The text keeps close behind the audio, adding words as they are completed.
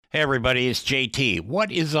Hey everybody, it's JT.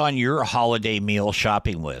 What is on your holiday meal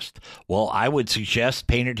shopping list? Well, I would suggest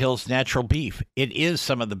Painted Hills Natural Beef. It is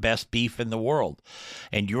some of the best beef in the world.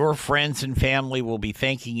 And your friends and family will be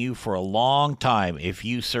thanking you for a long time if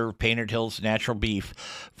you serve Painted Hills Natural Beef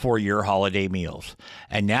for your holiday meals.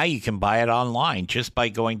 And now you can buy it online just by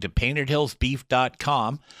going to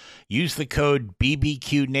paintedhillsbeef.com. Use the code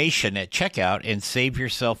BBQNation at checkout and save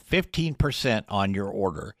yourself 15% on your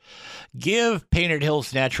order. Give Painted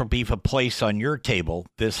Hills Natural Beef a place on your table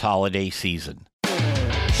this holiday season.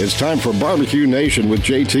 It's time for Barbecue Nation with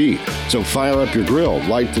JT. So fire up your grill,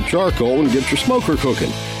 light the charcoal, and get your smoker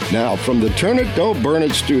cooking. Now, from the Turn It, Don't Burn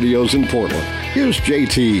It studios in Portland, here's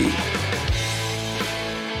JT.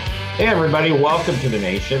 Hey everybody, welcome to the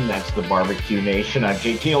Nation. That's the Barbecue Nation. I'm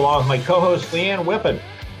JT along with my co-host Leanne Whippen.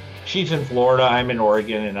 She's in Florida, I'm in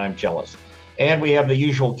Oregon, and I'm jealous. And we have the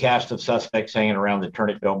usual cast of suspects hanging around the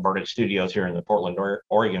Turn It, Don't Burn It studios here in the Portland,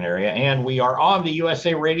 Oregon area. And we are on the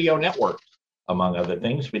USA Radio Network, among other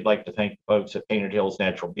things. We'd like to thank the folks at Painted Hills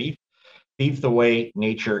Natural Beef. Beef the way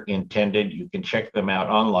nature intended. You can check them out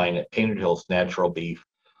online at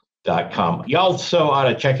paintedhillsnaturalbeef.com. You also ought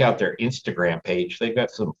to check out their Instagram page. They've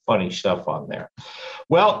got some funny stuff on there.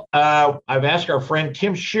 Well, I've asked our friend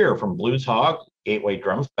Tim Scheer from Blues Hog, Gateway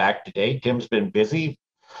Drums, back today. Tim's been busy.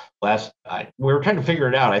 We were trying to figure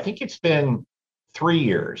it out. I think it's been 3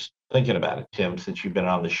 years thinking about it, Tim, since you've been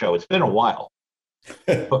on the show. It's been a while.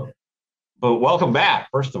 but welcome back,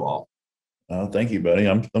 first of all. Oh, thank you, buddy.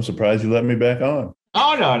 I'm surprised you let me back on.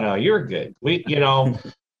 Oh, no, you're good.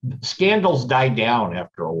 Scandals die down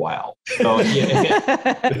after a while. So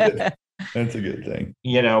That's a good thing.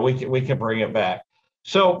 We can bring it back.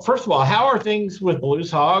 So first of all, how are things with Blues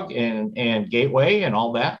Hog and Gateway and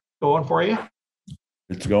all that going for you?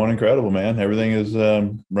 It's going incredible, man. Everything is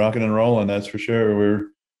rocking and rolling. That's for sure.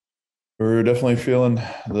 We're definitely feeling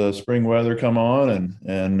the spring weather come on,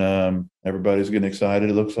 and everybody's getting excited.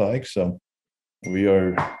 It looks like so. We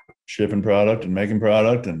are shipping product and making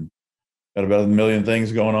product, and got about 1 million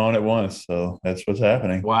things going on at once. So that's what's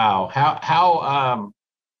happening. Wow. How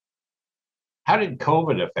did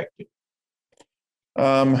COVID affect you?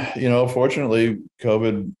 Fortunately,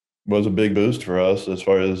 COVID was a big boost for us as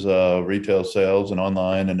far as retail sales and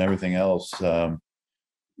online and everything else. Some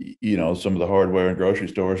of the hardware and grocery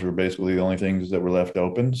stores were basically the only things that were left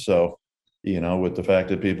open. So, with the fact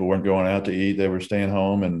that people weren't going out to eat, they were staying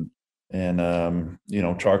home, and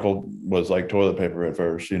charcoal was like toilet paper at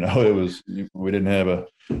first. We didn't have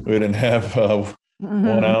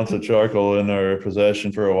 1 ounce of charcoal in our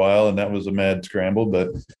possession for a while, and that was a mad scramble.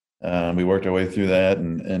 But we worked our way through that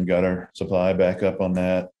and got our supply back up on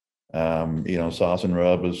that. Sauce and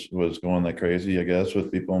rub was going like crazy, I guess, with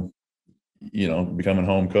people, becoming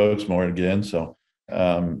home cooks more again. So,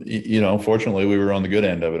 fortunately, we were on the good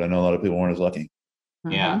end of it. I know a lot of people weren't as lucky.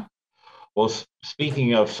 Yeah. Well,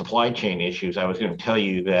 speaking of supply chain issues, I was going to tell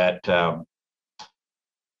you that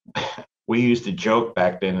we used a joke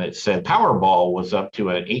back then that said Powerball was up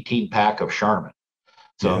to an 18-pack of Charmin.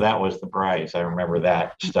 So that was the prize. I remember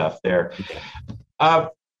that stuff there.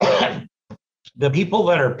 The people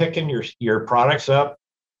that are picking your products up,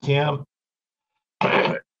 Tim,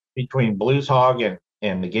 between Blues Hog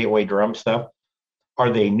and the Gateway Drum stuff, are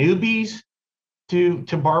they newbies to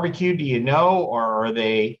barbecue? Do you know, or are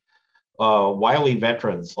they wily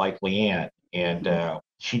veterans like Leanne, and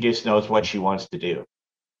she just knows what she wants to do?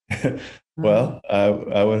 Well,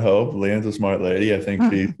 I would hope. Leanne's a smart lady. I think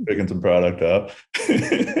she's picking some product up.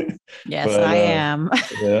 Yes, I am.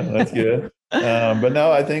 Yeah, that's good. But no,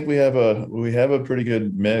 I think we have a pretty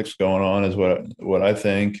good mix going on, is what I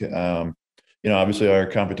think. Obviously our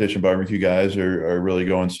competition barbecue guys are really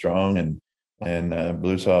going strong, and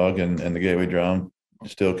Blues Hog and the Gateway Drum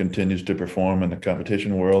still continues to perform in the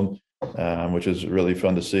competition world, which is really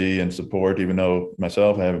fun to see and support, even though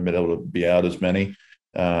myself, I haven't been able to be out as many.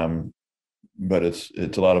 But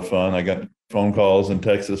it's a lot of fun. I got phone calls and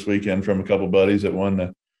texts this weekend from a couple buddies that won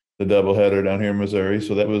the doubleheader down here in Missouri.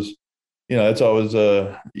 So that was, it's always,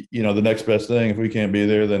 the next best thing. If we can't be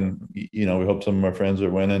there, then, we hope some of our friends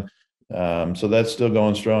are winning. So that's still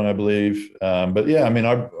going strong, I believe. But yeah, I mean,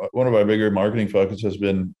 one of our bigger marketing focus has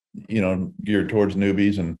been, geared towards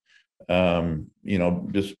newbies and,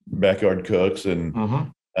 just backyard cooks and,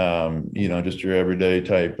 just your everyday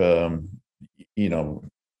type,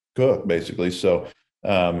 cook basically. So,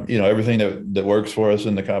 everything that works for us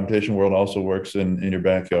in the competition world also works in your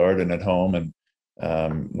backyard and at home. And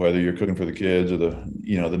whether you're cooking for the kids or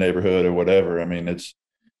the neighborhood or whatever, I mean, it's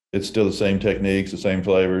still the same techniques, the same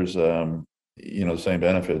flavors, the same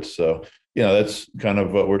benefits. So that's kind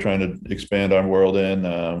of what we're trying to expand our world in.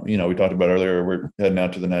 We talked about earlier, we're heading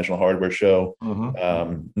out to the National Hardware Show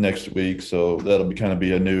next week. So that'll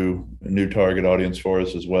be a new target audience for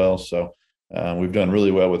us as well. So we've done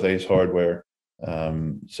really well with Ace Hardware.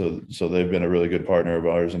 So they've been a really good partner of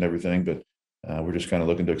ours and everything, but we're just kind of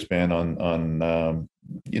looking to expand on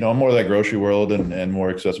more of that grocery world and more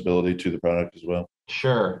accessibility to the product as well.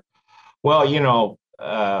 Sure. Well,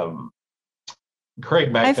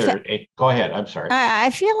 Craig back there. Go ahead. I'm sorry.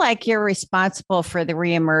 I feel like you're responsible for the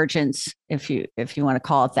reemergence, if you want to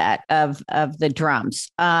call it that, of the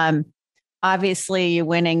drums. Obviously, you're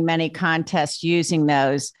winning many contests using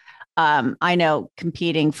those. I know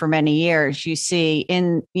competing for many years, you see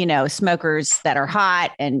in, smokers that are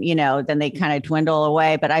hot and, then they kind of dwindle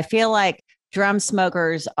away. But I feel like drum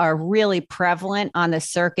smokers are really prevalent on the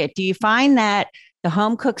circuit. Do you find that the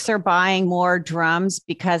home cooks are buying more drums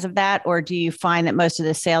because of that? Or do you find that most of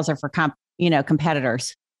the sales are for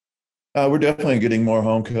competitors? We're definitely getting more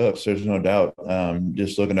home cooks. There's no doubt.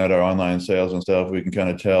 Just looking at our online sales and stuff, we can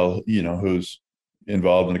kind of tell, who's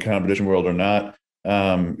involved in the competition world or not.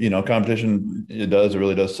 Competition, it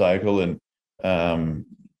really does cycle. And,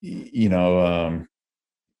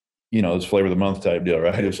 it's flavor of the month type deal,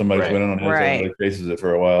 right? If somebody's winning on it, everybody faces it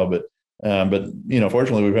for a while. But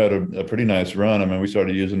fortunately, we've had a pretty nice run. I mean, we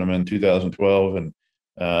started using them in 2012, and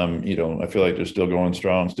I feel like they're still going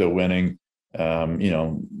strong, still winning.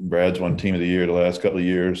 Brad's won Team of the Year the last couple of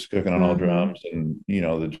years, cooking on all drums, and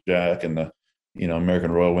the Jack and the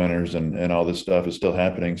American Royal winners and all this stuff is still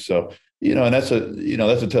happening. So and that's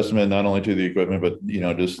a testament not only to the equipment, but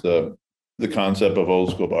just the concept of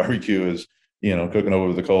old school barbecue is cooking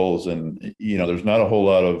over the coals, and there's not a whole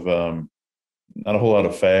lot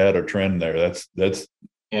of fad or trend there. That's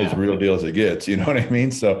as real deal as it gets. You know what I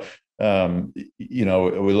mean? So we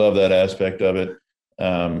love that aspect of it.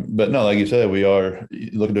 But no, like you said, we are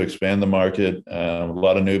looking to expand the market. A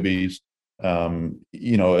lot of newbies, and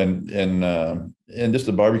just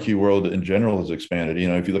the barbecue world in general has expanded.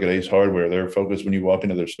 If you look at Ace Hardware, their focus when you walk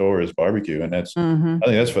into their store is barbecue, and that's I think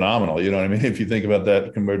that's phenomenal. You know what I mean? If you think about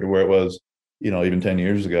that compared to where it was, even 10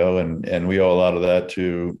 years ago, and we owe a lot of that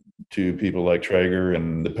to people like Traeger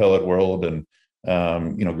and the pellet world and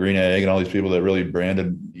Green Egg and all these people that really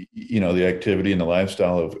branded the activity and the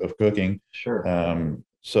lifestyle of cooking. Sure.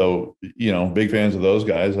 So big fans of those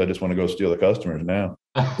guys. I just want to go steal the customers now.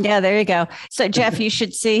 Yeah, there you go. So Jeff, you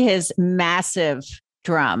should see his massive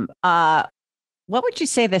drum. What would you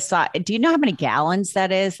say the size? Do you know how many gallons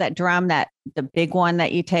that is? That drum, the big one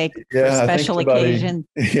that you take for special occasion?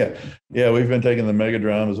 Yeah. We've been taking the mega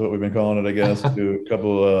drum, is what we've been calling it, I guess, to a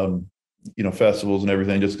couple festivals and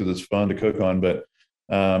everything, just because it's fun to cook on. But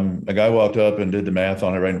a guy walked up and did the math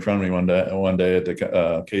on it right in front of me one day at the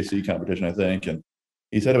KC competition, I think, and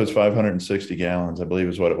he said it was 560 gallons, I believe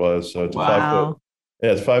is what it was. So it's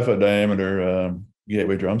a 5 foot diameter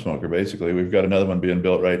gateway drum smoker. Basically, we've got another one being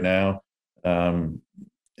built right now. And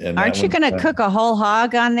aren't you going to cook a whole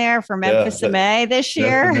hog on there for Memphis MA this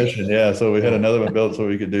year? Yeah. So we had another one built so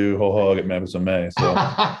we could do whole hog at Memphis MA. So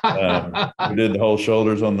we did the whole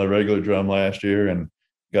shoulders on the regular drum last year and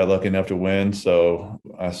got lucky enough to win. So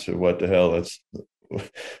I said, what the hell? Let's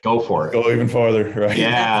go for it. Go even farther. Right. Yeah.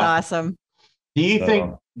 That's awesome. Do you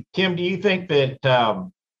think, Kim,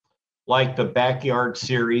 that like the Backyard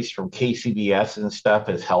Series from KCBS and stuff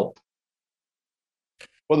has helped?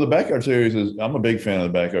 Well, the Backyard Series I'm a big fan of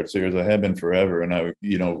the Backyard Series. I have been forever. And I,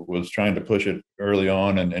 was trying to push it early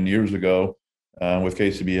on and years ago with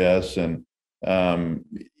KCBS. And,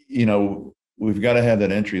 we've got to have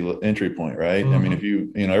that entry point, right? I mean,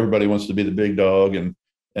 if everybody wants to be the big dog and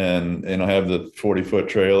have the 40-foot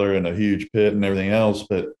trailer and a huge pit and everything else.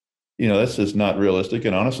 But, that's just not realistic.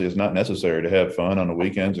 And honestly, it's not necessary to have fun on the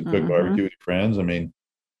weekends and cook barbecue with your friends. I mean,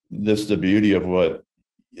 this is the beauty of what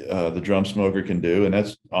the drum smoker can do. And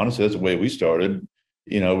that's the way we started,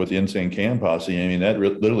 with the Insane Cam Posse. I mean, that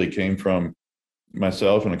literally came from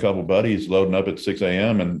myself and a couple buddies loading up at 6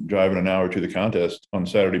 a.m. and driving an hour to the contest on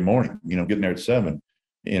Saturday morning, getting there at 7,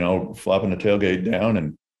 flopping the tailgate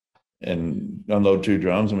down and unload 2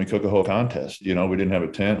 drums and we cook a whole contest. We didn't have a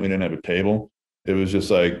tent. We didn't have a table. It was just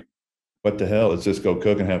like, what the hell? Let's just go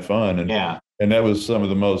cook and have fun. And that was some of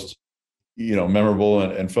the most, memorable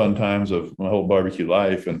and fun times of my whole barbecue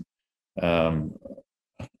life. And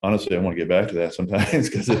honestly, I want to get back to that sometimes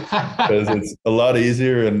because it's a lot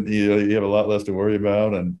easier and you have a lot less to worry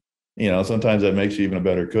about. And, sometimes that makes you even a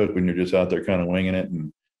better cook when you're just out there kind of winging it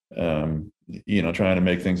and, trying to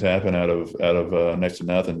make things happen out of next to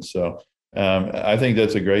nothing. So I think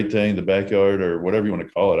that's a great thing. The backyard or whatever you want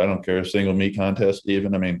to call it. I don't care. Single meat contest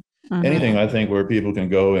even. I mean, anything, I think, where people can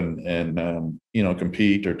go and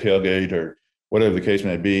compete or tailgate or whatever the case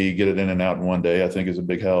may be, get it in and out in one day, I think is a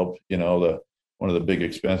big help. One of the big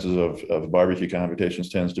expenses of barbecue competitions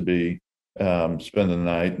tends to be spending the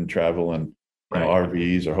night and travel and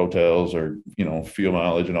RVs or hotels or fuel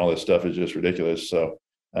mileage and all this stuff is just ridiculous. So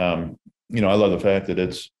I love the fact that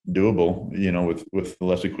it's doable, with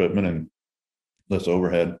less equipment and less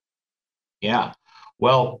overhead. Yeah.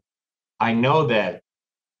 Well, I know that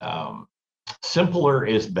simpler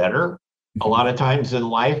is better a lot of times in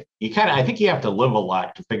life. I think you have to live a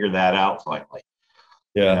lot to figure that out finally.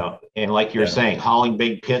 Yeah. And like you're saying, hauling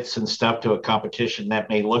big pits and stuff to a competition that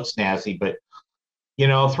may look snazzy, but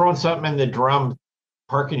throwing something in the drum,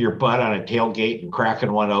 parking your butt on a tailgate and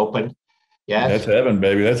cracking one open. Yeah. That's heaven,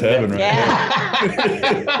 baby. That's heaven right there.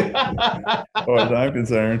 As far as I'm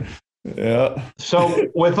concerned. Yeah. So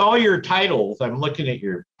with all your titles, I'm looking at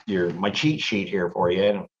my cheat sheet here for you,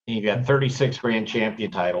 and you got 36 grand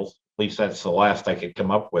champion titles. At least that's the last I could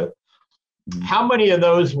come up with. How many of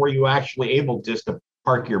those were you actually able just to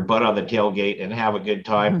park your butt on the tailgate and have a good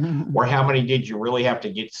time? Or how many did you really have to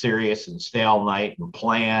get serious and stay all night and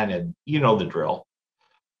plan and the drill?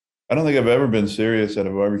 I don't think I've ever been serious at a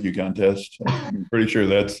barbecue contest. I'm pretty sure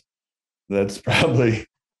that's probably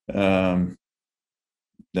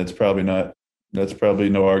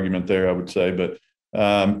no argument there, I would say. But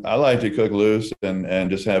I like to cook loose and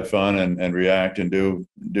just have fun and react and do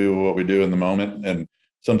what we do in the moment. And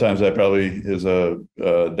sometimes that probably is a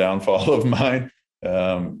downfall of mine.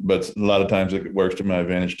 But a lot of times it works to my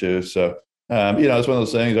advantage too. So, it's one of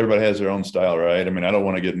those things, everybody has their own style, right? I mean, I don't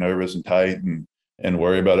want to get nervous and tight and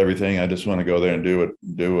worry about everything. I just want to go there and do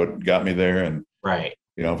what got me there. And, right.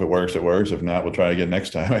 If it works, it works. If not, we'll try again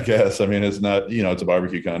next time, I guess. I mean, it's not, it's a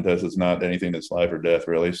barbecue contest. It's not anything that's life or death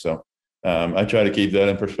really. So, I try to keep that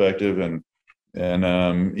in perspective and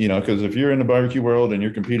because if you're in the barbecue world and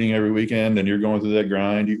you're competing every weekend and you're going through that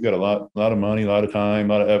grind, you've got a lot of money, a lot of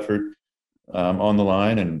time, a lot of effort on the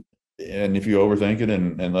line. And if you overthink it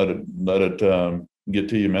and let it get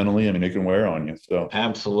to you mentally, I mean, it can wear on you. So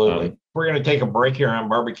absolutely. We're going to take a break here on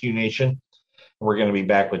Barbecue Nation. We're going to be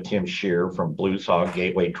back with Tim Scheer from Blues Hog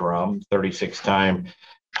Gateway Drum, 36-time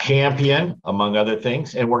champion, among other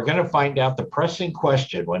things. And we're going to find out the pressing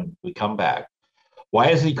question when we come back. Why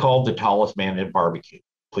is he called the tallest man in barbecue?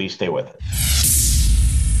 Please stay with us.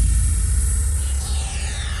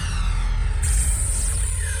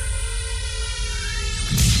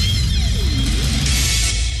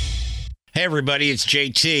 Hey everybody, it's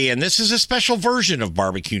JT, and this is a special version of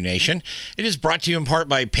Barbecue Nation. It is brought to you in part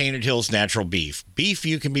by Painted Hills Natural Beef. Beef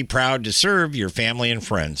you can be proud to serve your family and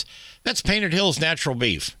friends. That's Painted Hills Natural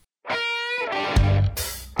Beef.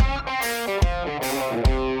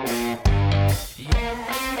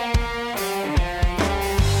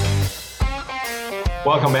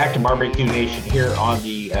 Welcome back to Barbecue Nation here on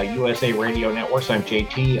the USA Radio Networks. I'm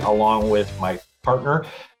JT, along with my partner,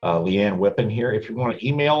 Leanne Whippen here. If you want to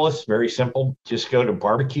email us, very simple. Just go to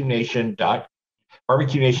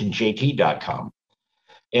barbecuenationjt.com.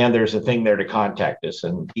 And there's a thing there to contact us.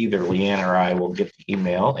 And either Leanne or I will get the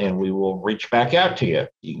email and we will reach back out to you.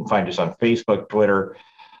 You can find us on Facebook, Twitter,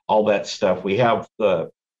 all that stuff. We have the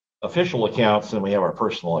official accounts and we have our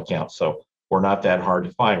personal accounts. So we're not that hard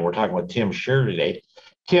to find. We're talking with Tim Scheer today.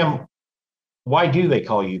 Tim, why do they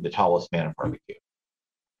call you the tallest man in barbecue?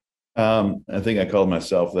 I think I called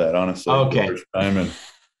myself that, honestly. Okay. The first time, and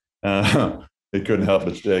it couldn't help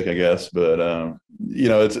but stick, I guess. But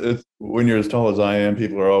it's when you're as tall as I am,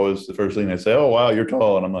 people are always the first thing they say, "Oh, wow, you're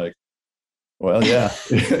tall," and I'm like, "Well, yeah."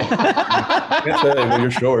 I can't say, "Well, you're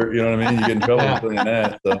short." You know what I mean? You get in trouble for saying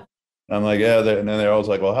that. So I'm like, "Yeah," and then they're always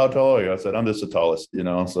like, "Well, how tall are you?" I said, "I'm just the tallest,"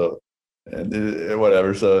 So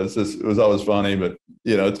whatever. So it was always funny, but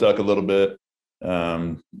it stuck a little bit.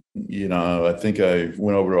 I think I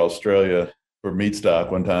went over to Australia for meat stock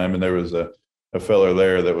one time, and there was a fella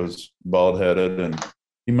there that was bald headed, and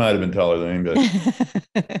he might have been taller than me, but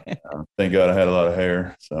thank God I had a lot of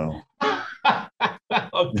hair. So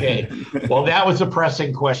okay, well, that was a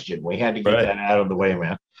pressing question. We had to get that out of the way,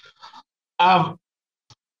 man.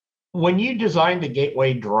 When you designed the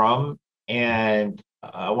Gateway Drum, and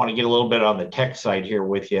I want to get a little bit on the tech side here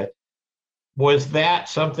with you. Was that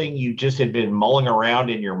something you just had been mulling around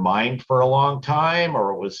in your mind for a long time,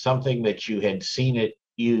 or was something that you had seen it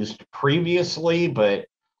used previously, but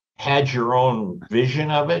had your own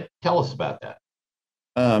vision of it? Tell us about that.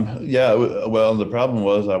 Yeah, well, the problem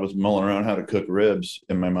was I was mulling around how to cook ribs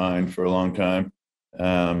in my mind for a long time.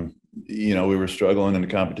 We were struggling in the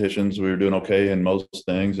competitions. We were doing okay in most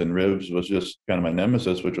things, and ribs was just kind of my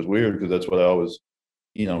nemesis, which was weird because that's what I always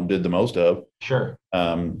did the most of. Sure.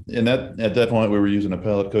 And that at that point we were using a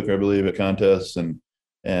pellet cooker, I believe, at contests, and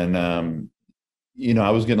I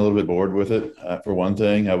was getting a little bit bored with it. For one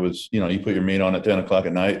thing, I was, you put your meat on at 10 o'clock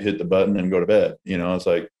at night, hit the button, and go to bed. It's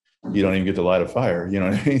like you don't even get to light a fire. You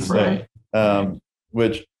know what I mean? Right. So,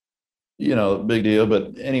 which big deal.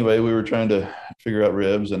 But anyway, we were trying to figure out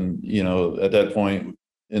ribs, and at that point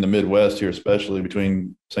in the Midwest here, especially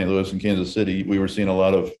between St. Louis and Kansas City, we were seeing a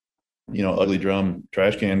lot of ugly drum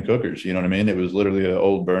trash can cookers. You know what I mean? It was literally an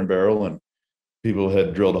old burn barrel, and people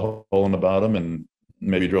had drilled a hole in the bottom and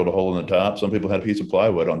maybe drilled a hole in the top. Some people had a piece of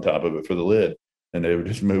plywood on top of it for the lid, and they would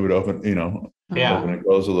just move it open, Yeah. open and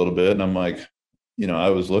close a little bit. And I'm like, I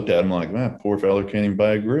was looked at him like, man, poor fella can't even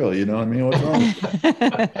buy a grill. You know what I mean? What's wrong?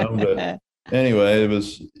 But anyway, it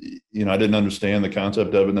was, I didn't understand the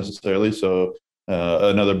concept of it necessarily. So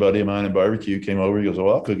another buddy of mine in barbecue came over. He goes,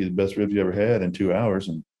 "Well, I'll cook you the best ribs you ever had in 2 hours."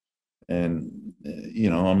 And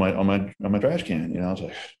on my trash can, I was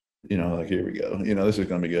like, like, here we go. This is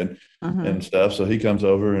going to be good and stuff. So he comes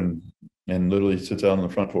over and literally sits out on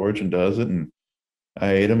the front porch and does it. And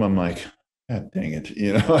I ate him. I'm like, God dang it.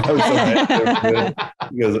 I was so mad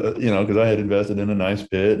because I had invested in a nice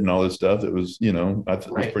pit and all this stuff that was, I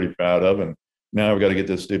was pretty proud of. And now I've got to get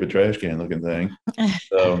this stupid trash can looking thing.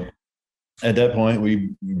 So at that point, we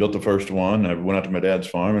built the first one. I went out to my dad's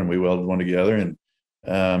farm and we welded one together. And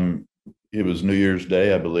it was New Year's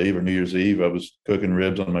Day, I believe, or New Year's Eve. I was cooking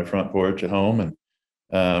ribs on my front porch at home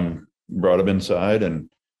and brought them inside. And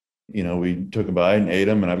we took a bite and ate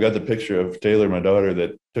them. And I've got the picture of Taylor, my daughter,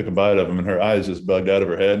 that took a bite of them, and her eyes just bugged out of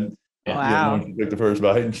her head. Wow. When she took the first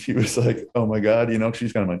bite, and she was like, "Oh my God!"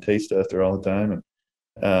 She's kind of my taste tester all the time,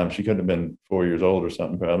 and she couldn't have been 4 years old or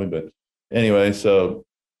something probably. But anyway, so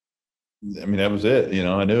I mean, that was it.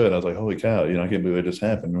 I knew it. I was like, "Holy cow!" I can't believe it just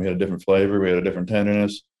happened. We had a different flavor. We had a different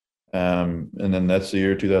tenderness. And then that's the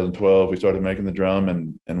year 2012. We started making the drum,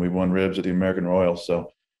 and we won ribs at the American Royal.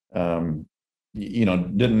 So.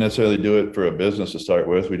 Didn't necessarily do it for a business to start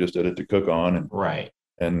with. We just did it to cook on. And, right.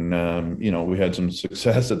 And, we had some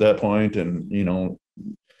success at that point. And,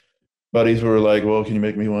 buddies were like, "Well, can you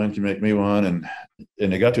make me one? Can you make me one?" And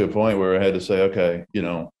it got to a point where I had to say, okay,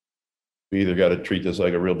 we either got to treat this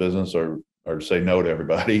like a real business or say no to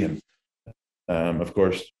everybody. And, of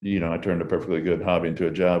course, I turned a perfectly good hobby into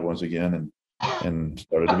a job once again and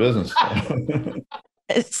started the business.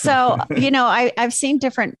 So, I've seen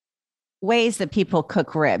different ways that people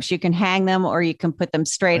cook ribs. You can hang them or you can put them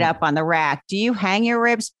straight up on the rack. Do you hang your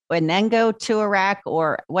ribs and then go to a rack,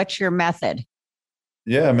 or what's your method?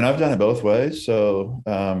 Yeah, I mean, I've done it both ways. So,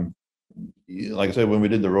 like I said, when we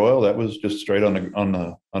did the Royal, that was just straight on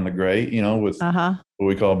the grate, with what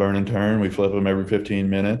we call burn and turn. We flip them every 15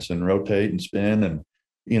 minutes and rotate and spin. And,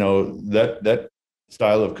 that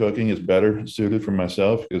style of cooking is better suited for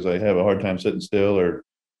myself because I have a hard time sitting still or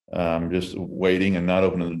just waiting and not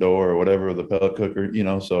opening the door or whatever, the pellet cooker,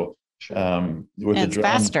 so with the drum,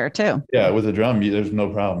 faster too. Yeah, with the drum, there's no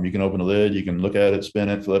problem. You can open the lid, you can look at it, spin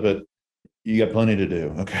it, flip it. You got plenty to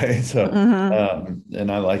do. Okay. So,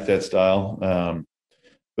 and I like that style.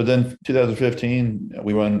 But then 2015,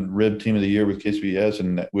 we won Rib Team of the Year with KCBS,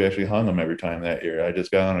 and we actually hung them every time that year. I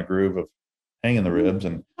just got on a groove of hanging the ribs.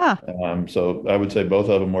 And so I would say both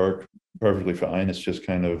of them work perfectly fine. It's just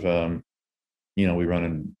kind of, we run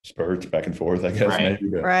in spurts back and forth, I guess. Right.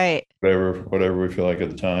 Maybe, Right. Whatever we feel like at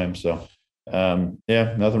the time. So,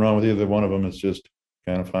 nothing wrong with either one of them. It's just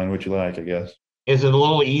kind of find what you like, I guess. Is it a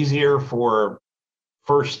little easier for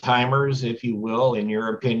first timers, if you will, in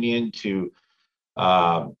your opinion, to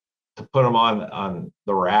put them on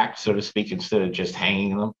the rack, so to speak, instead of just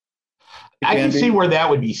hanging them? I can see where that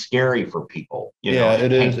would be scary for people. It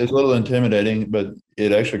is. It's a little intimidating, but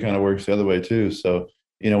it actually kind of works the other way too. So,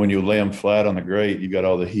 when you lay them flat on the grate, you've got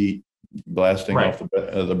all the heat blasting off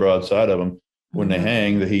the broad side of them. When they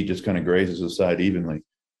hang, the heat just kind of grazes the side evenly.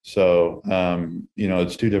 So,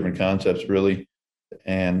 it's two different concepts really.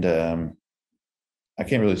 And I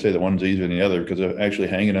can't really say that one's easier than the other because actually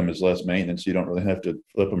hanging them is less maintenance. You don't really have to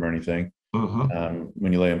flip them or anything.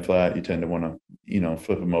 When you lay them flat, you tend to want to,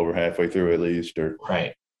 flip them over halfway through at least, or,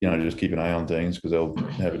 just keep an eye on things because they'll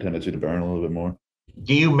have a tendency to burn a little bit more.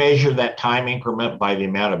 Do you measure that time increment by the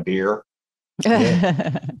amount of beer?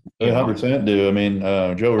 Yeah. 100% do. I mean,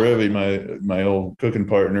 Joe Rivy, my old cooking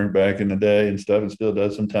partner back in the day and stuff, and still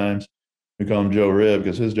does sometimes. We call him Joe Rib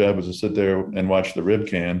because his job was to sit there and watch the rib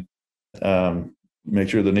can, make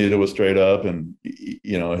sure the needle was straight up, and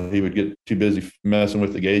he would get too busy messing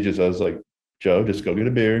with the gauges. I was like Joe, just go get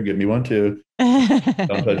a beer, get me one too.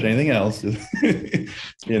 Don't touch anything else. So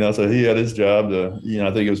he had his job to,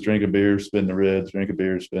 I think it was drink a beer, spin the ribs, drink a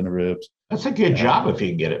beer, spin the ribs. That's a good job if you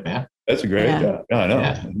can get it, man. That's a great job. I know.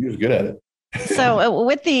 Yeah. He was good at it. So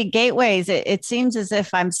with the gateways, it seems as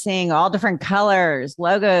if I'm seeing all different colors,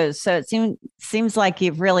 logos. So it seems like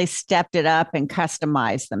you've really stepped it up and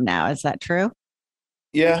customized them now. Is that true?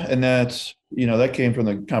 Yeah. And that's, that came from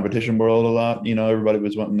the competition world a lot. Everybody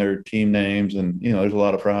was wanting their team names, and, there's a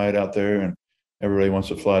lot of pride out there, and everybody wants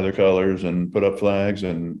to fly their colors and put up flags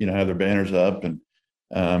and, have their banners up.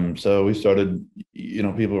 And so we started,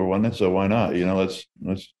 people were wanting it. So why not? Let's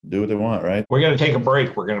do what they want. Right. We're going to take a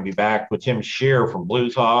break. We're going to be back with Tim Scheer from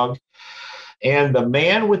Blues Hog and the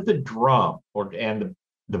man with the drum and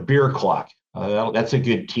the beer clock. That's a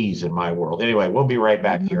good tease in my world. Anyway, we'll be right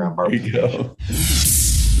back here on Barbecue Nation.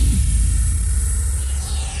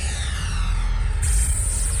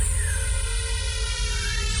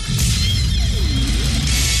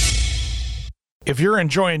 If you're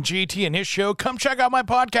enjoying GT and his show, come check out my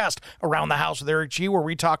podcast, Around the House with Eric G., where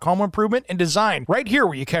we talk home improvement and design right here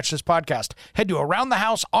where you catch this podcast. Head to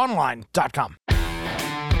AroundTheHouseOnline.com.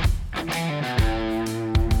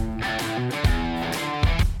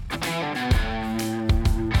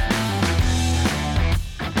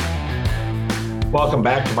 Welcome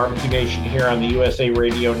back to Barbecue Nation here on the USA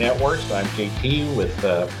Radio Network. So I'm JT with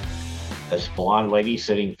this blonde lady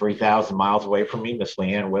sitting 3,000 miles away from me. Miss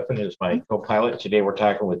Leanne Whippen is my co-pilot. Today we're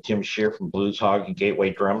talking with Tim Scheer from Blues Hog and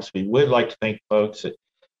Gateway Drums. We would like to thank folks at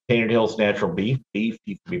Painted Hills Natural Beef. Beef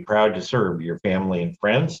you can be proud to serve your family and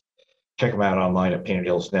friends. Check them out online at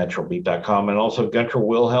paintedhillsnaturalbeef.com, and also Gunter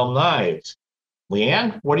Wilhelm Knives.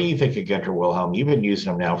 Leanne, what do you think of Gunter Wilhelm? You've been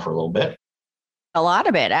using them now for a little bit. A lot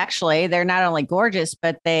of it, actually. They're not only gorgeous,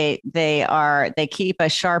 but they keep a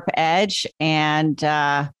sharp edge, and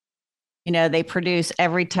they produce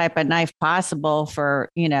every type of knife possible for,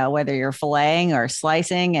 whether you're filleting or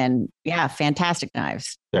slicing, and fantastic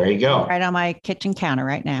knives. There you go. Right on my kitchen counter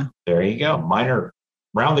right now. There you go. Mine are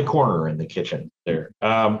around the corner in the kitchen there.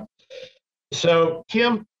 So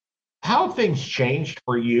Tim, how have things changed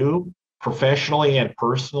for you professionally and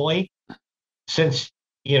personally since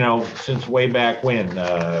way back when,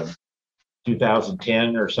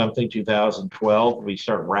 2010 or something, 2012, we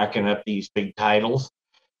start racking up these big titles?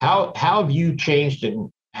 How have you changed,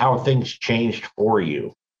 and how have things changed for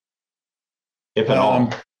you, if at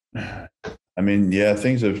all?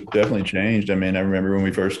 Things have definitely changed. I remember when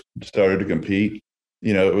we first started to compete,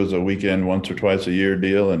 it was a weekend once or twice a year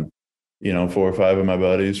deal. And, 4 or 5 of my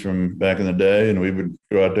buddies from back in the day, and we would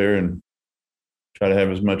go out there and try to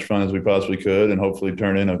have as much fun as we possibly could and hopefully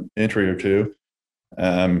turn in an entry or two.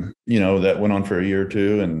 That went on for a year or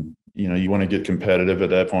two. And, you want to get competitive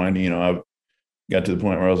at that point. I got to the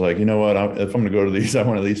point where I was like, if I'm going to go to these, I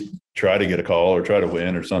want to at least try to get a call or try to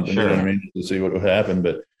win or something, sure. To see what would happen.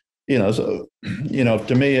 But, to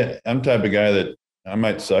me, I'm the type of guy that I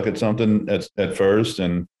might suck at something at first,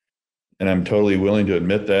 and I'm totally willing to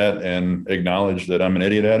admit that and acknowledge that I'm an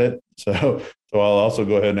idiot at it. So I'll also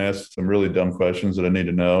go ahead and ask some really dumb questions that I need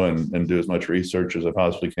to know, and do as much research as I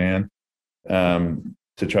possibly can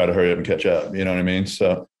to try to hurry up and catch up. You know what I mean?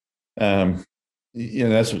 So,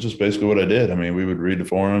 that's just basically what I did. We would read the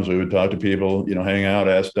forums, we would talk to people, hang out,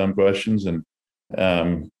 ask dumb questions, and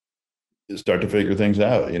start to figure things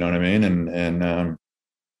out. You know what I mean? And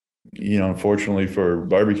unfortunately for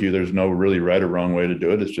barbecue, there's no really right or wrong way to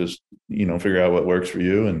do it. It's just, figure out what works for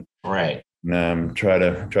you, and right. Try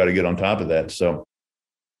to get on top of that. So,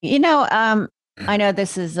 I know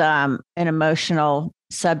this is an emotional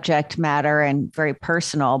subject matter and very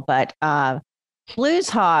personal, but Blues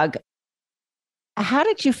Hog, how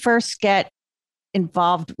did you first get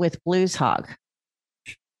involved with Blues Hog?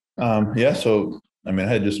 So, I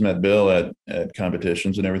had just met Bill at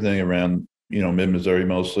competitions and everything around, mid-Missouri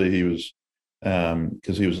mostly. He was,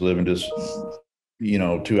 because he was living just,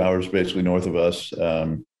 2 hours basically north of us.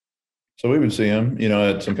 So we would see him,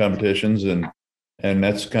 at some competitions, and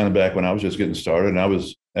that's kind of back when I was just getting started, and I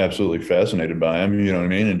was absolutely fascinated by him, you know what I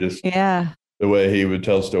mean? And just the way he would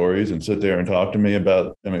tell stories and sit there and talk to me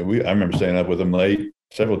about, I remember staying up with him late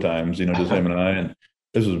several times, just him and I, and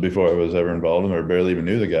this was before I was ever involved in him or barely even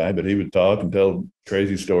knew the guy, but he would talk and tell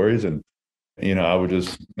crazy stories. And, I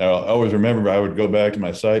always remember I would go back to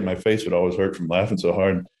my site, my face would always hurt from laughing so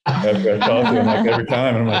hard after I talked to him, like every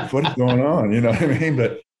time. And I'm like, what is going on? You know what I mean?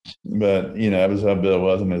 But that was how Bill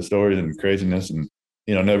was, and his stories and craziness, and,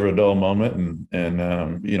 never a dull moment. And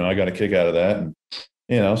I got a kick out of that.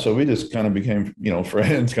 And, so we just kind of became,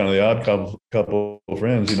 friends, kind of the odd couple of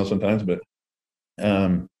friends, sometimes, but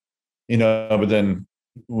then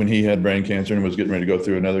when he had brain cancer and was getting ready to go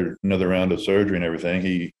through another round of surgery and everything,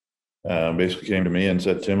 he basically came to me and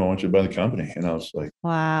said, "Tim, I want you to buy the company." And I was like,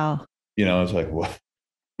 Wow. I was like, what,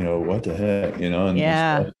 what the heck, and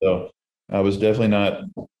Yeah. stuff. So I was definitely not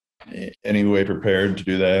any way prepared to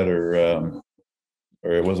do that, or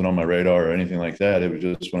it wasn't on my radar or anything like that. It was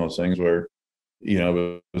just one of those things where,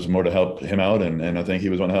 it was more to help him out. And I think he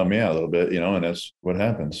was going to help me out a little bit, and that's what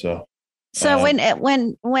happened. So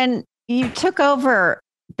when you took over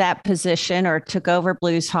that position or took over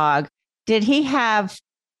Blues Hog, did he have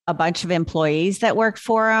a bunch of employees that worked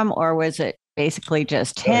for him, or was it basically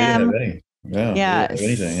just him? Yeah.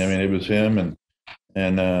 Anything. I mean, it was him.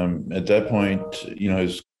 And at that point,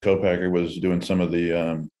 his co-packer was doing some of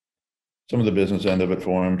the business end of it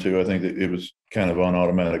for him too. I think that it was kind of on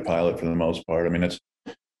automatic pilot for the most part. I mean, it's,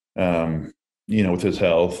 with his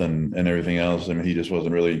health and everything else, I mean, he just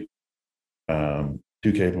wasn't really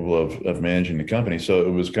too capable of managing the company. So it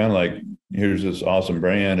was kind of like, here's this awesome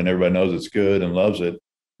brand and everybody knows it's good and loves it.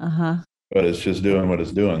 But it's just doing what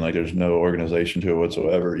it's doing. Like there's no organization to it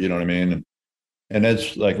whatsoever. You know what I mean? And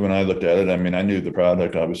that's like, when I looked at it, I mean, I knew the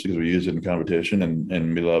product obviously because we used it in competition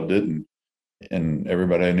and we loved it. And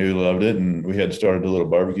everybody I knew loved it. And we had started a little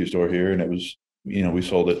barbecue store here, and it was, we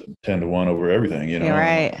sold it 10-1 over everything, You're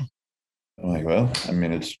right. I'm like, well, I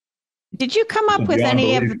mean, did you come up with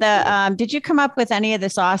any of the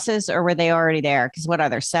sauces, or were they already there? Because what are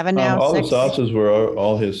there, 7 now? All 6? the sauces were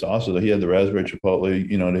all his sauces. He had the raspberry chipotle,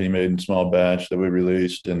 that he made in small batch that we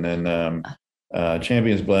released. And then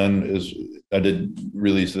Champion's Blend I did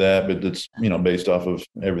release that, but it's, based off of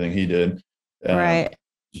everything he did. Right.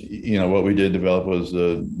 What we did develop was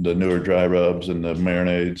the newer dry rubs and the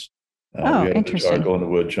marinades. We had interesting. The charcoal and the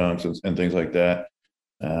wood chunks and things like that.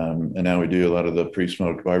 And now we do a lot of the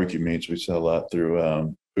pre-smoked barbecue meats. We sell a lot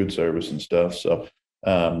through food service and stuff. So,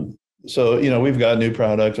 we've got new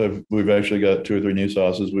products. We've actually got 2 or 3 new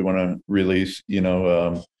sauces we want to release,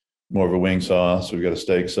 more of a wing sauce. We've got a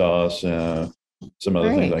steak sauce, some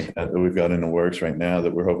other things like that we've got in the works right now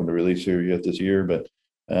that we're hoping to release here yet this year. But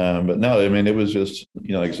no, I mean, it was just,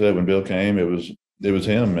 like I said, when Bill came, it was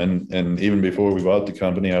him. And even before we bought the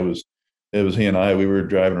company, it was he and I, we were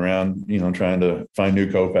driving around, trying to find new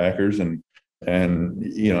co-packers and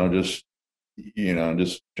just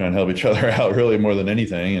trying to help each other out really more than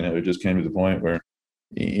anything. And it just came to the point where,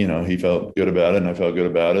 he felt good about it and I felt good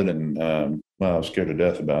about it. And, I was scared to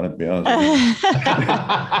death about it, to be honest with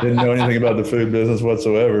you. Didn't know anything about the food business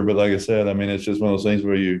whatsoever. But like I said, I mean, it's just one of those things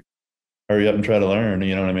where you hurry up and try to learn,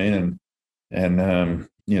 you know what I mean? And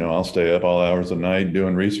I'll stay up all hours of the night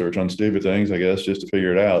doing research on stupid things, I guess, just to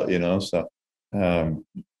figure it out, So,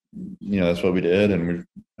 that's what we did. And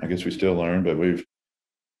I guess we still learn, but we've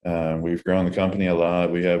grown the company a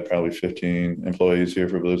lot. We have probably 15 employees here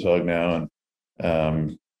for Blues Hog now.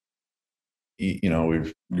 And,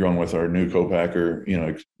 we've grown with our new co-packer,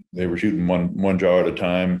 they were shooting one jar at a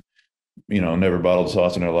time, never bottled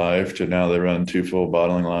sauce in their life, to now they run 2 full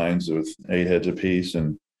bottling lines with 8 heads apiece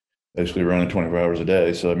and basically running 24 hours a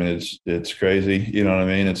day. So, I mean, it's crazy. You know what I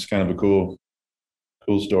mean? It's kind of a cool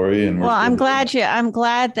story. And I'm glad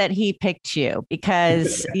that he picked you,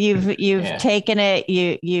 because you've taken it,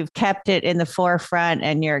 you've kept it in the forefront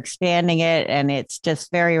and you're expanding it. And it's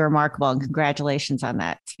just very remarkable. And congratulations on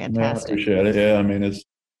that. It's fantastic. I appreciate it. Yeah. I mean, it's,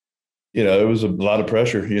 it was a lot of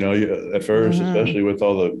pressure, at first, especially with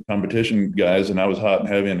all the competition guys. And I was hot and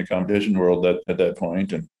heavy in the competition world at that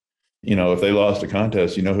point. And, if they lost a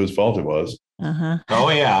contest, whose fault it was. Oh,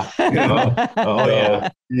 yeah. Oh, yeah.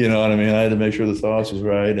 You know what I mean? I had to make sure the sauce was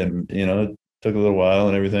right. And, it took a little while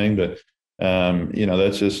and everything. But,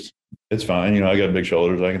 that's just, it's fine. I got big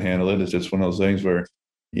shoulders. I can handle it. It's just one of those things where,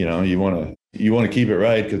 you want to keep it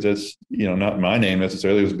right, because it's, not my name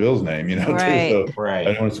necessarily, it was Bill's name, right. Too. So right.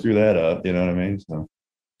 I don't want to screw that up. You know what I mean? So.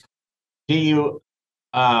 Do you,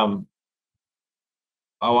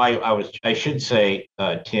 I should say,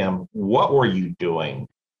 Tim, what were you doing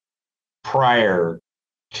prior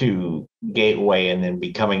to Gateway and then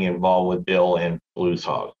becoming involved with Bill and Blues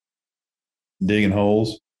Hog? Digging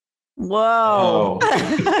holes. Whoa.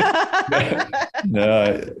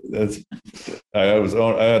 No, I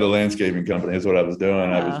had a landscaping company. That's what I was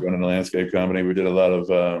doing. I was running a landscape company. We did a lot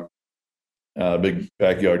of big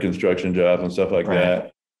backyard construction jobs and stuff like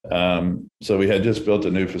that. So we had just built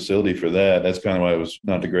a new facility for that. That's kind of why it was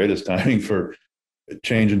not the greatest timing for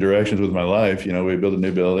changing directions with my life. We built a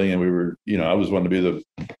new building, and we were, I was wanting to be the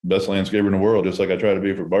best landscaper in the world, just like I try to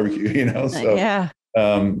be for barbecue, So,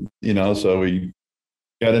 so we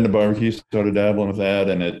got into barbecue, started dabbling with that,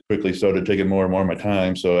 and it quickly started taking more and more of my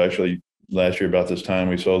time. So actually last year about this time,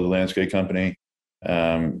 we sold the landscape company.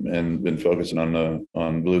 and been focusing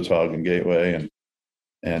on Blues Hog and Gateway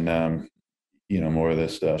and more of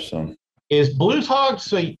this stuff. So is Blues Hog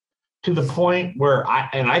to the point where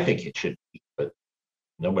I think it should be, but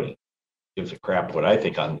nobody gives a crap what I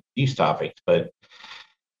think on these topics, but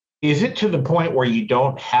is it to the point where you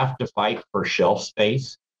don't have to fight for shelf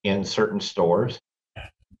space in certain stores?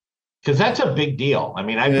 Because that's a big deal. I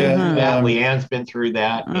mean, I've been through that. Leanne's been through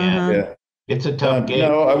that, and it's a tough game.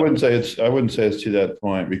 No, I wouldn't say it's to that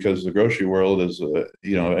point, because the grocery world is,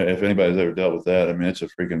 if anybody's ever dealt with that, I mean, it's a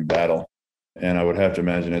freaking battle, and I would have to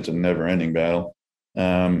imagine it's a never-ending battle.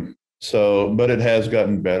 But it has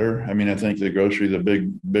gotten better. I mean, I think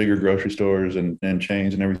the bigger grocery stores and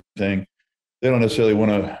chains and everything, they don't necessarily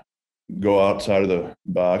want to go outside of the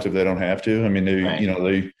box if they don't have to. I mean,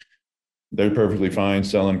 they're perfectly fine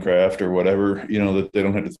selling craft or whatever, that they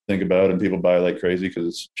don't have to think about, and people buy like crazy because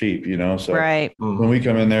it's cheap, So right. When we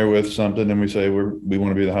come in there with something and we say we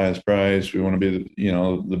want to be the highest price, we want to be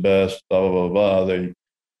the best, blah blah blah blah, they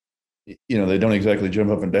don't exactly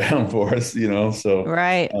jump up and down for us, So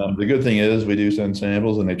right. The good thing is we do send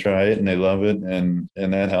samples and they try it and they love it, and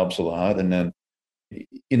that helps a lot. And then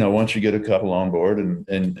once you get a couple on board and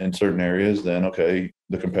in certain areas, then okay,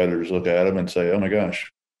 the competitors look at them and say, oh my gosh,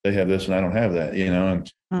 they have this and I don't have that,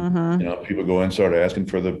 and people go in and start asking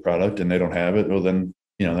for the product and they don't have it. Well, then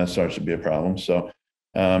that starts to be a problem. So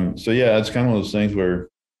yeah, it's kind of one of those things where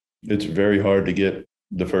it's very hard to get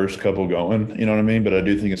the first couple going, you know what I mean? But I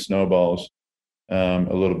do think it snowballs a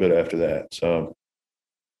little bit after that. So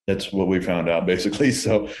that's what we found out basically.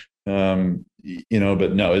 So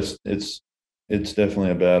but no, it's definitely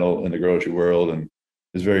a battle in the grocery world, and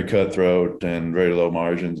it's very cutthroat and very low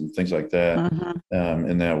margins and things like that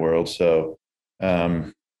in that world. So,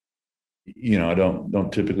 I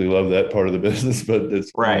don't typically love that part of the business, but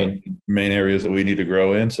it's right. One of the main areas that we need to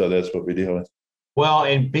grow in. So that's what we deal with. Well,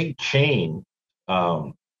 in big chain,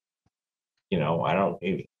 I don't,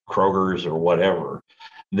 Kroger's or whatever,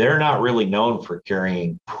 they're not really known for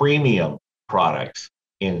carrying premium products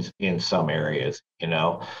in some areas.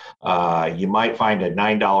 You might find a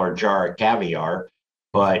 $9 jar of caviar,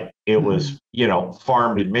 but it was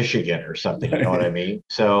farmed in Michigan or something. You know what I mean?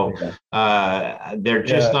 So they're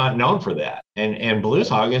just not known for that. And Blues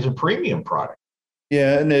Hog is a premium product.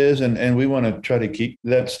 Yeah, it is, and we want to try to keep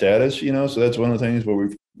that status. So that's one of the things where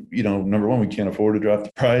we've, number one, we can't afford to drop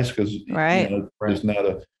the price because it's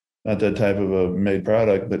not that type of a made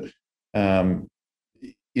product, but.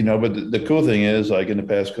 But the cool thing is, like in the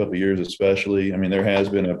past couple of years, especially, I mean, there has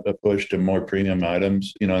been a push to more premium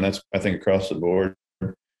items, and that's, I think, across the board,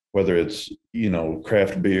 whether it's,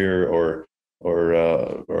 craft beer or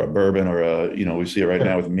a bourbon or we see it right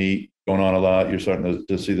now with meat going on a lot. You're starting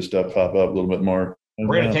to see the stuff pop up a little bit more.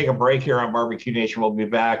 We're going to take a break here on Barbecue Nation. We'll be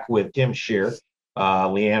back with Tim Scheer.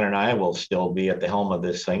 Leanne and I will still be at the helm of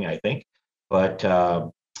this thing, I think, but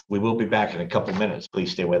we will be back in a couple minutes.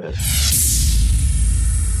 Please stay with us.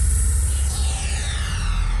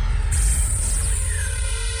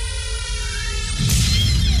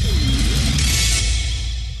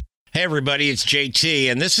 Hey everybody, it's JT,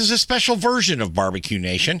 and this is a special version of Barbecue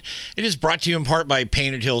Nation. It is brought to you in part by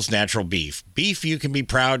Painted Hills Natural Beef. Beef you can be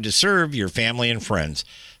proud to serve your family and friends.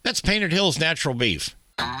 That's Painted Hills Natural Beef.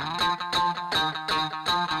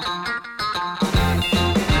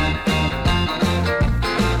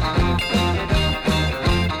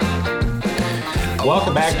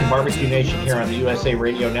 Welcome back to Barbecue Nation here on the USA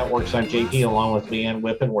Radio Networks. I'm JT along with Leanne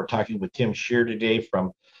Whippen. We're talking with Tim Scheer today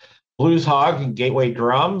from Blues Hog and Gateway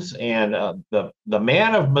Drums, and the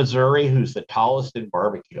man of Missouri who's the tallest in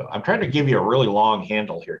barbecue. I'm trying to give you a really long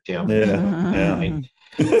handle here, Tim.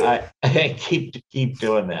 I keep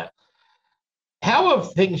doing that. How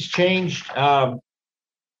have things changed in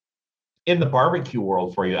the barbecue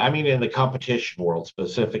world for you? I mean, in the competition world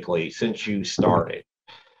specifically, since you started.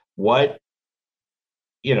 What,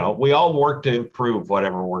 we all work to improve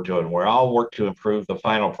whatever we're doing. We all work to improve the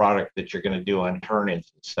final product that you're going to do on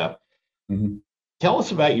turn-ins and stuff. Mm-hmm. Tell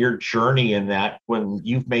us about your journey in that, when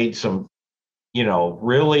you've made some,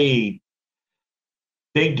 really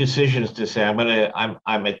big decisions to say, I'm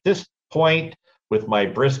at this point with my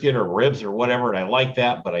brisket or ribs or whatever, and I like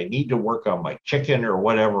that, but I need to work on my chicken or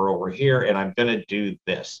whatever over here, and I'm going to do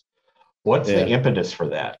this. What's the impetus for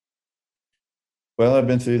that? Well, I've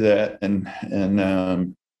been through that,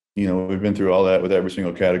 and we've been through all that with every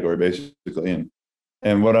single category basically,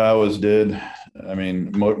 and what I always did, I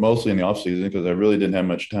mean, mostly in the off season, because I really didn't have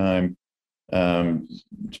much time,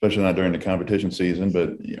 especially not during the competition season,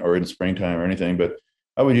 or in springtime or anything. But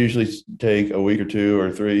I would usually take a week or 2 or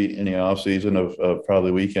 3 in the off season of probably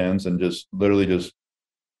weekends and just literally just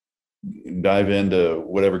dive into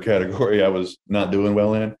whatever category I was not doing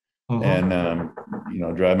well in, and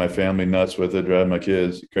drive my family nuts with it, drive my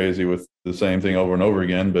kids crazy with the same thing over and over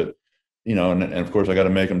again. But and of course I got to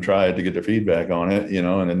make them try it to get their feedback on it,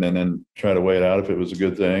 and then try to weigh it out if it was a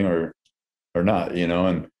good thing or not,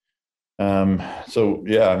 so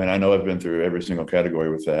yeah, I mean, I know I've been through every single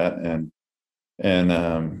category with that, and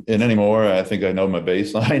anymore, I think I know my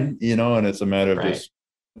baseline, and it's a matter of just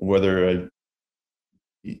whether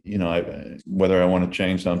whether I want to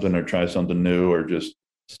change something or try something new or just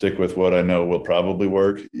stick with what I know will probably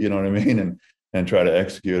work, you know what I mean? And try to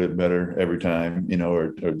execute it better every time,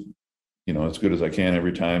 or as good as I can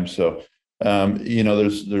every time. So,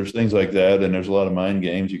 there's things like that. And there's a lot of mind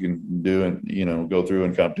games you can do and, go through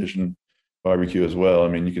in competition barbecue as well. I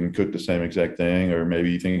mean, you can cook the same exact thing, or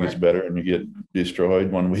maybe you think it's better and you get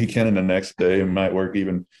destroyed one weekend, and the next day it might work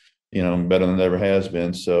even, better than it ever has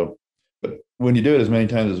been. So, but when you do it as many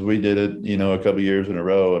times as we did it, a couple of years in a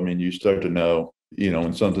row, I mean, you start to know,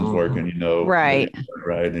 when something's working, right.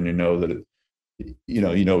 Right. And that it,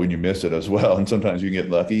 when you miss it as well. And sometimes you get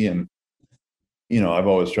lucky, and, I've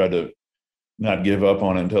always tried to not give up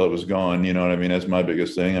on it until it was gone. You know what I mean? That's my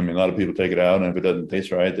biggest thing. I mean, a lot of people take it out, and if it doesn't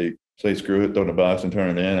taste right, they say, screw it, throw it in a box and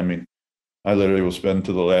turn it in. I mean, I literally will spend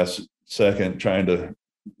to the last second trying to,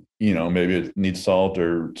 maybe it needs salt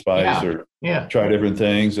or spice or try different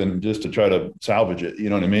things, and just to try to salvage it. You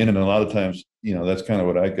know what I mean? And a lot of times, that's kind of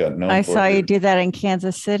what I got known for. I saw you do that in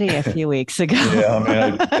Kansas City a few weeks ago. Yeah, I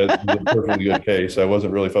mean, that's a perfectly good case. I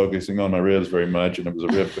wasn't really focusing on my ribs very much, and it was a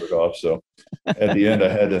rib cook-off. So at the end, I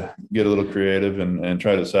had to get a little creative and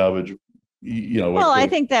try to salvage. Well, I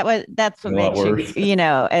think that's what makes you,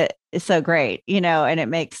 so great. And it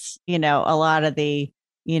makes a lot of the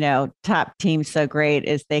top teams so great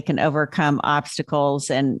is they can overcome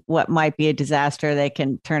obstacles, and what might be a disaster, they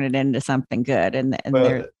can turn it into something good. And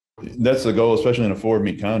that's the goal, especially in a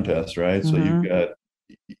 4-meat contest, right? So you've got,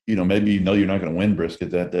 maybe you're not going to win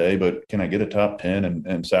brisket that day, but can I get a top 10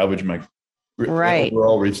 and salvage my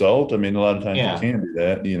overall result? I mean, a lot of times you can do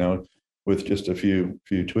that, with just a few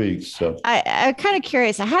tweaks. So I'm kind of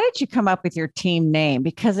curious, how did you come up with your team name?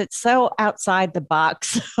 Because it's so outside the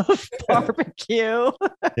box of barbecue.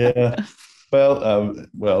 Yeah. Well,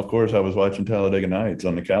 of course, I was watching Talladega Nights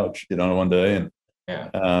on the couch, one day, and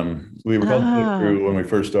we were called Pit Crew when we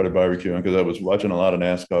first started barbecuing, because I was watching a lot of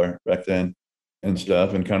NASCAR back then and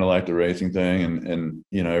stuff, and kind of liked the racing thing and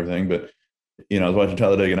everything. But I was watching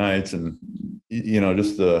Talladega Nights, and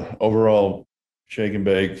just the overall shake and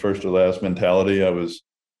bake, first to last mentality. I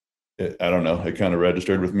don't know, it kind of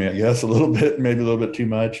registered with me, I guess, a little bit, maybe a little bit too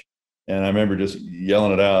much. And I remember just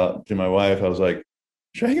yelling it out to my wife. I was like,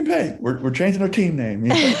 shake and bake, we're changing our team name.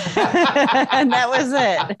 And that was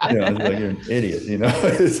it. I was like, you're an idiot,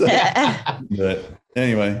 But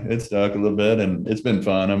anyway, it stuck a little bit, and it's been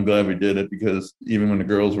fun. I'm glad we did it, because even when the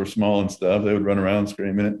girls were small and stuff, they would run around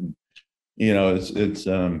screaming it. And, it's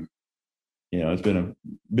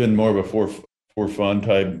been more of a for fun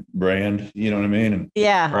type brand, you know what I mean? And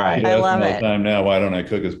right. I love it. Time now, why don't I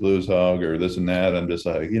cook as Blues Hog or this and that? I'm just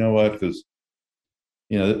like, you know what? Because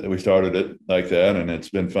we started it like that, and it's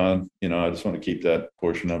been fun. I just want to keep that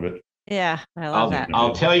portion of it. Yeah, I love that.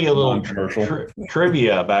 I'll tell you a little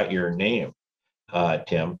trivia about your name,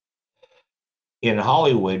 Tim. In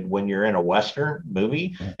Hollywood, when you're in a Western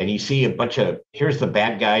movie and you see a bunch of, here's the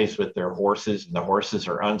bad guys with their horses, and the horses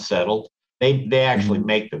are unsettled, they actually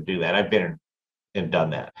make them do that. I've been and done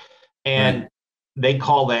that, and they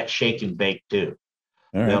call that shake and bake too.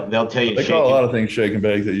 They'll tell you they call a lot of things shake and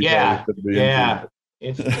bake that you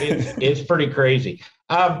it's pretty crazy.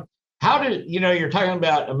 How did you're talking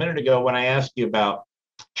about a minute ago when I asked you about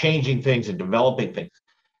changing things and developing things?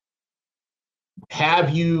 Have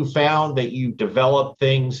you found that you develop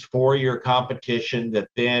things for your competition that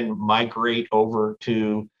then migrate over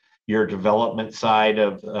to your development side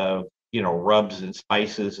of rubs and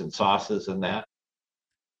spices and sauces and that?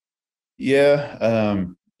 Yeah.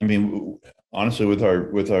 I mean, honestly, with our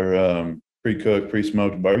pre-cooked,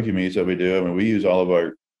 pre-smoked barbecue meats that we do, I mean, we use all of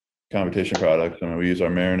our competition products. I mean, we use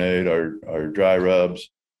our marinade, our dry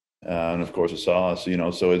rubs, and of course a sauce,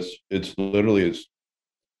 so it's literally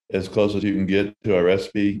as close as you can get to our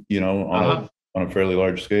recipe, on a fairly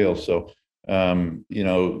large scale. So,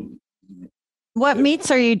 what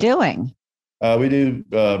meats are you doing? We do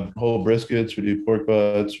whole briskets, we do pork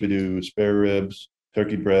butts, we do spare ribs,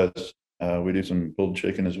 turkey breasts. We do some pulled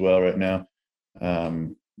chicken as well right now.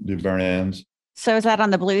 Do burnt ends. So is that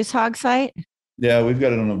on the Blues Hog site? Yeah, we've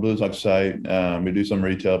got it on the Blues Hog site. We do some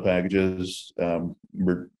retail packages.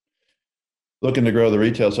 We're looking to grow the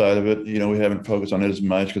retail side of it. We haven't focused on it as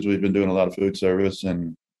much because we've been doing a lot of food service,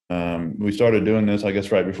 and we started doing this, I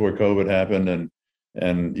guess, right before COVID happened, and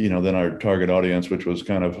then our target audience, which was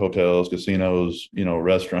kind of hotels, casinos,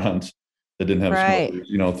 restaurants that didn't have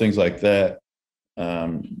smokers, things like that,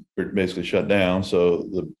 were basically shut down. So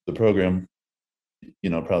the program,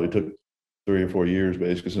 probably took 3 or 4 years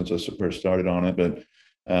basically since I first started on it, but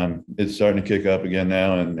it's starting to kick up again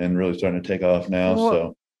now and really starting to take off now.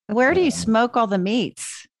 So where do you smoke all the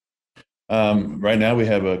meats? Right now we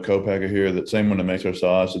have a co-packer here, that same one that makes our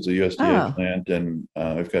sauce. It's a USDA plant, and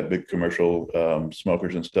we've got big commercial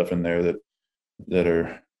smokers and stuff in there that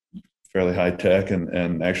are fairly high tech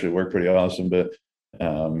and actually work pretty awesome. But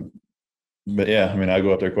yeah, I mean, I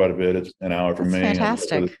go up there quite a bit. It's an hour from me.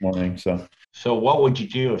 Fantastic. This morning. So what would you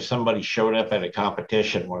do if somebody showed up at a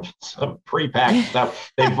competition with some pre-packed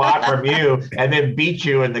stuff they bought from you and then beat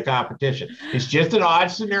you in the competition? It's just an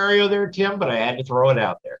odd scenario there, Tim, but I had to throw it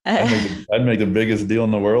out there. I'd make the biggest deal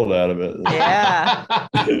in the world out of it. Yeah.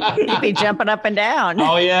 You'd be jumping up and down.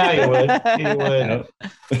 Oh, yeah, you would.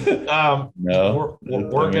 No.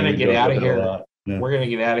 We're going to get out of here. Yeah. We're going to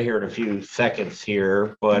get out of here in a few seconds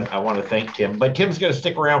here, but I want to thank Tim. But Tim's going to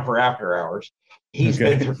stick around for after hours. He's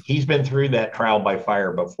been through that trial by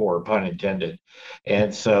fire before, pun intended,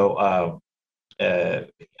 and so I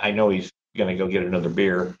know he's going to go get another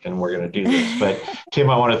beer, and we're going to do this. But Tim,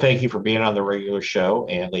 I want to thank you for being on the regular show,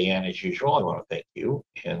 and Leanne, as usual, I want to thank you.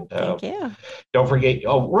 And thank you. Don't forget.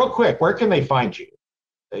 Oh, real quick, where can they find you?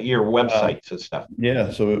 Your websites and stuff.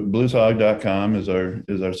 Yeah, so blueshog.com is our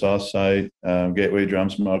sauce site.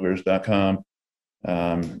 Gatewaydrumsmokers.com.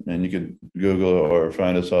 And you could Google or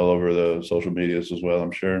find us all over the social medias as well,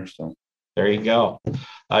 I'm sure. So there you go.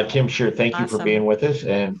 Tim Scheer, thank you for being with us.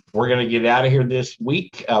 And we're going to get out of here this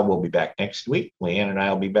week. We'll be back next week. Leanne and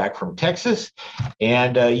I will be back from Texas.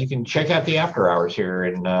 And you can check out the after hours here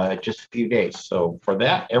in just a few days. So for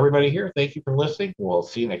that, everybody here, thank you for listening. We'll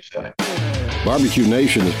see you next time. Barbecue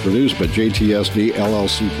Nation is produced by JTSD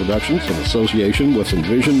LLC Productions in association with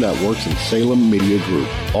Envision Networks and Salem Media Group.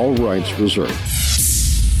 All rights reserved.